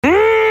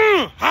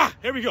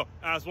Here we go.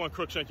 As one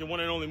Crookshank, your one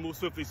and only Move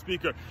Swiftly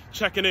speaker,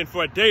 checking in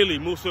for a daily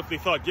Move Swiftly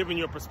thought, giving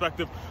you a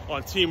perspective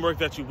on teamwork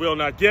that you will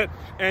not get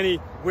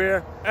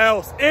anywhere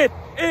else. It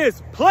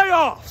is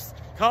playoffs,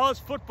 college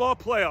football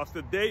playoffs.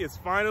 The day is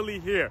finally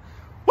here.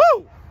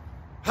 Woo!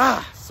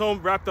 So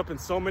wrapped up in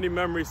so many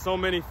memories, so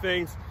many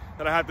things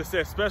that I have to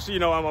say, especially,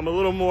 I'm a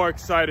little more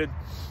excited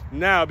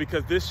now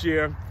because this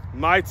year,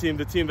 my team,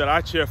 the team that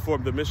I cheer for,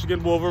 the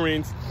Michigan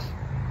Wolverines,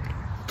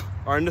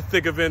 are in the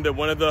thick of it. They're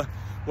one of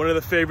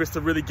the favorites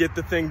to really get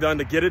the thing done,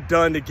 to get it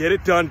done.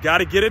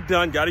 Gotta get it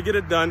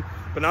done.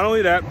 But not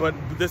only that, but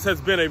this has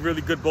been a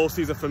really good bowl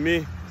season for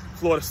me.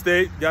 Florida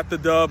State got the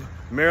dub.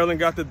 Maryland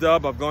got the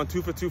dub. I've gone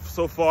 2 for 2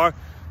 so far.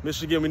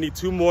 Michigan, we need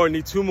two more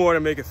to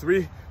make it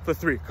 3 for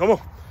 3. Come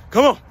on.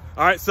 All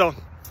right, so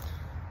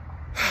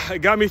it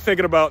got me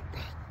thinking about,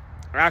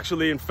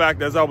 actually, in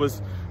fact, as I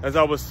was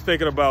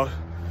thinking about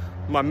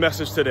my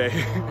message today,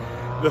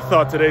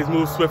 today's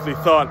Move Swiftly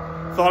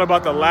thought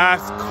about the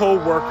last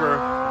co-worker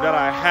that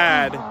I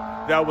had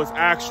that was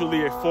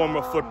actually a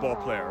former football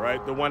player,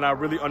 right? The one I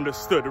really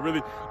understood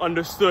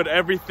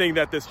everything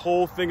that this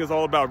whole thing is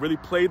all about, really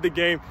played the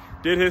game,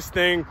 did his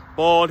thing,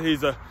 balled.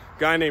 He's a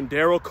guy named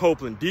Daryl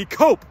Copeland, D.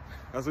 Cope.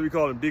 That's what we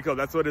call him, D. Cope.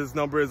 That's what his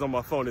number is on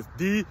my phone. It's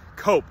D.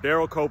 Cope,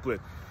 Daryl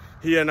Copeland.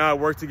 He and I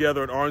worked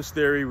together at Orange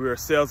Theory. We were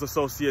sales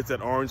associates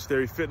at Orange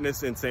Theory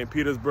Fitness in St.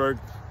 Petersburg,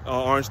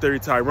 Orange Theory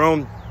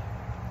Tyrone.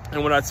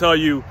 And when I tell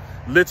you,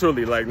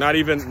 literally, like not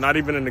even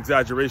an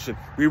exaggeration,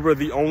 we were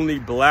the only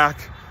black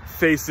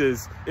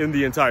faces in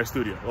the entire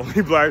studio.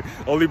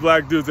 Only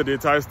black dudes in the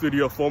entire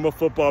studio, former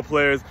football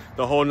players,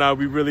 the whole nine.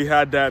 We really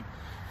had that,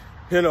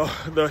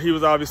 he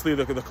was obviously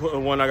the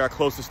one I got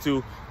closest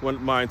to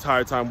my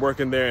entire time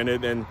working there.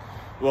 And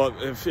well,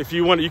 if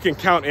you want, you can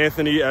count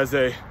Anthony as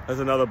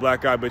another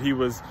black guy, but he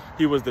was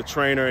the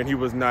trainer, and he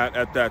was not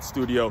at that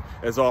studio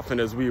as often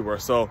as we were.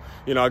 So,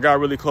 I got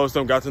really close to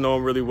him, got to know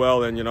him really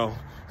well, and,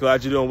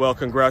 glad you're doing well.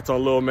 Congrats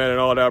on Lil Man and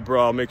all that,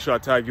 bro. I'll make sure I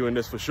tag you in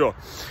this for sure.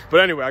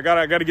 But anyway, I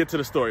gotta get to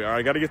the story, all right?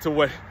 I gotta get to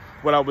what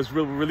I was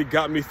really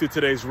got me through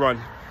today's run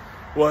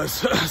was.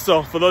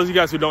 So for those of you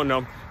guys who don't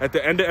know, at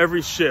the end of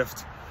every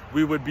shift,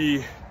 we would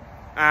be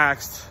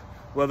asked,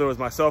 whether it was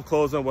myself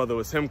closing, whether it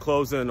was him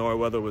closing, or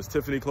whether it was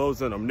Tiffany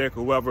closing, or Nick,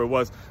 whoever it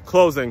was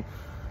closing,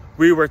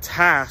 we were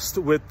tasked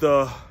with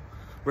the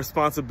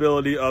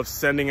responsibility of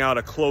sending out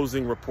a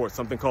closing report,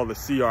 something called the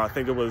CR. I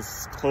think it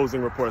was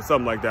closing report or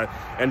something like that.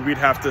 And we'd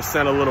have to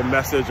send a little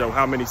message of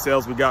how many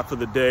sales we got for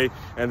the day,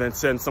 and then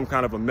send some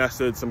kind of a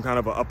message, some kind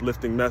of an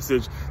uplifting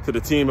message to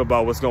the team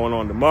about what's going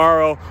on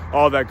tomorrow,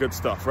 all that good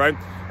stuff, right?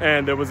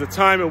 And there was a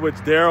time in which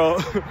Daryl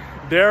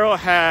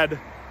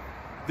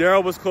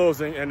was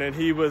closing, and then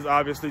he was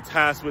obviously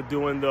tasked with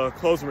doing the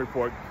closing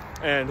report.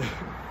 And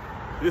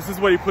this is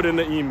what he put in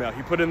the email.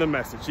 He put in the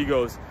message. He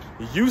goes,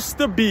 "Used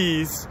to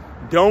bees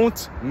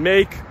don't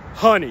make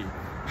honey."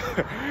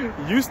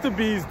 Used to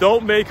bees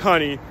don't make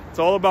honey. It's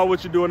all about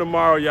what you're doing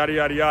tomorrow, yada,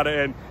 yada,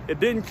 yada. And it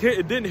didn't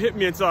hit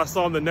me until I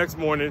saw him the next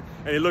morning,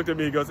 and he looked at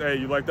me, he goes, "Hey,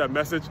 you like that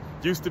message?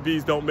 Used to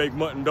bees don't make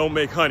mutton, don't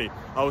make honey."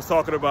 I was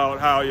talking about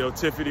how,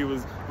 Tiffany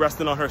was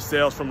resting on her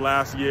sales from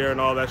last year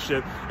and all that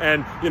shit.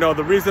 And,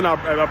 the reason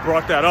I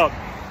brought that up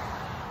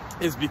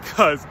is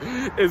because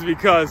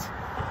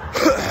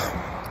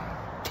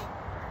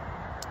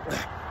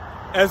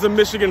as a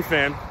Michigan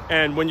fan,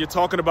 and when you're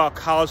talking about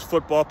college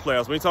football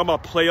playoffs, when you're talking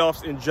about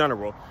playoffs in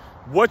general,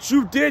 what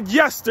you did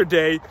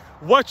yesterday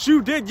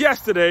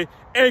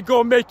ain't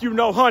gonna make you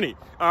no honey.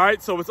 All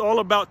right, so it's all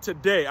about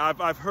today.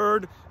 I've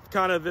heard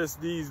kind of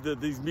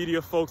these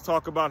media folks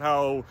talk about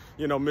how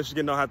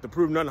Michigan don't have to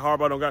prove nothing.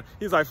 Harbaugh don't got.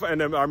 He's like, and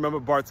then I remember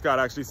Bart Scott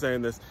actually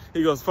saying this.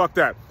 He goes, "Fuck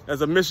that.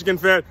 As a Michigan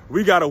fan,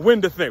 we gotta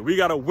win the thing. We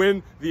gotta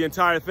win the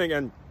entire thing."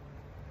 And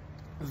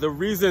the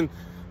reason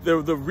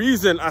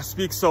I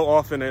speak so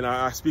often and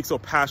I speak so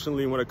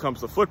passionately when it comes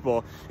to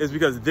football is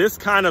because this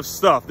kind of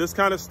stuff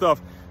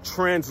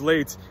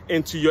translates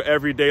into your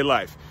everyday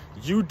life.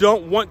 You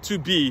don't want to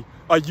be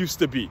a used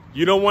to be.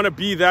 You don't want to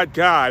be that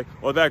guy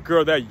or that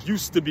girl that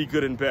used to be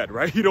good in bed,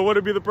 right? You don't want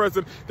to be the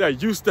person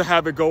that used to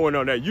have it going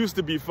on, that used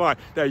to be fine,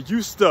 that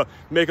used to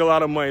make a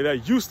lot of money,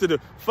 that used to do.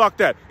 Fuck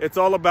that. It's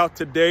all about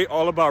today,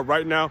 all about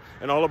right now,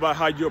 and all about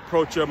how you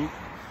approach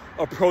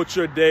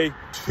your day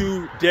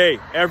today,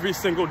 every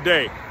single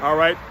day. All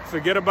right,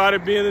 forget about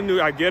it being the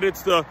new. I get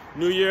it's the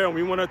new year and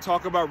we want to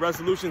talk about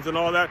resolutions and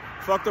all that.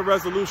 Fuck the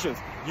resolutions.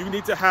 You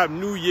need to have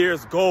New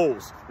Year's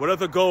goals. What are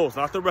the goals?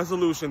 Not the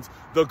resolutions,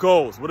 the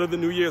goals. What are the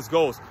New Year's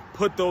goals?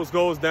 Put those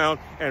goals down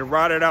and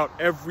write it out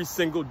every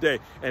single day.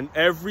 And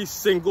every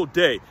single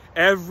day,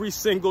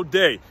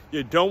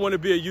 you don't want to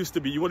be a used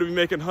to be. You want to be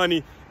making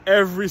honey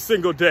every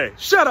single day.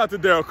 Shout out to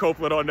Daryl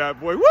Copeland on that,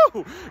 boy.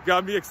 Woo!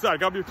 Got me excited,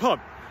 got me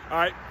pumped. All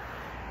right.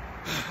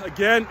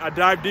 Again, I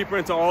dive deeper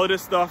into all of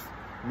this stuff.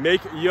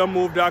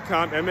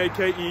 MakeYaMove.com,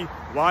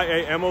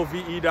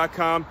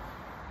 MakeYaMove.com.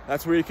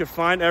 That's where you can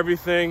find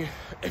everything.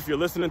 If you're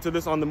listening to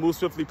this on the Move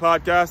Swiftly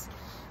podcast,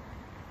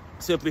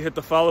 simply hit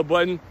the follow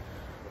button.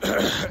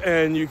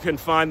 And you can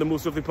find the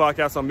Move Swiftly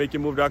podcast on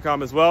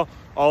MakeYaMove.com as well.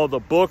 all of the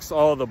books,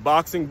 all of the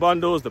boxing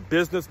bundles, the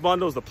business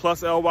bundles, the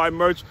Plus LY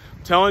merch.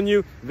 I'm telling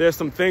you, there's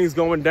some things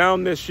going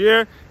down this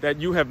year that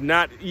you have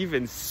not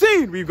even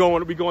seen. We're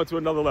going to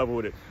another level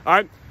with it. All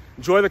right,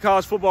 enjoy the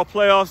college football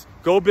playoffs.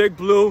 Go Big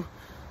Blue.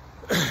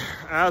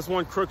 As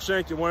one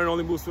Crookshank, your one and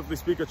only Move Swiftly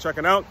speaker,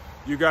 checking out.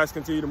 You guys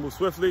continue to move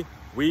swiftly.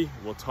 We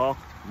will talk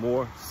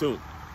more soon.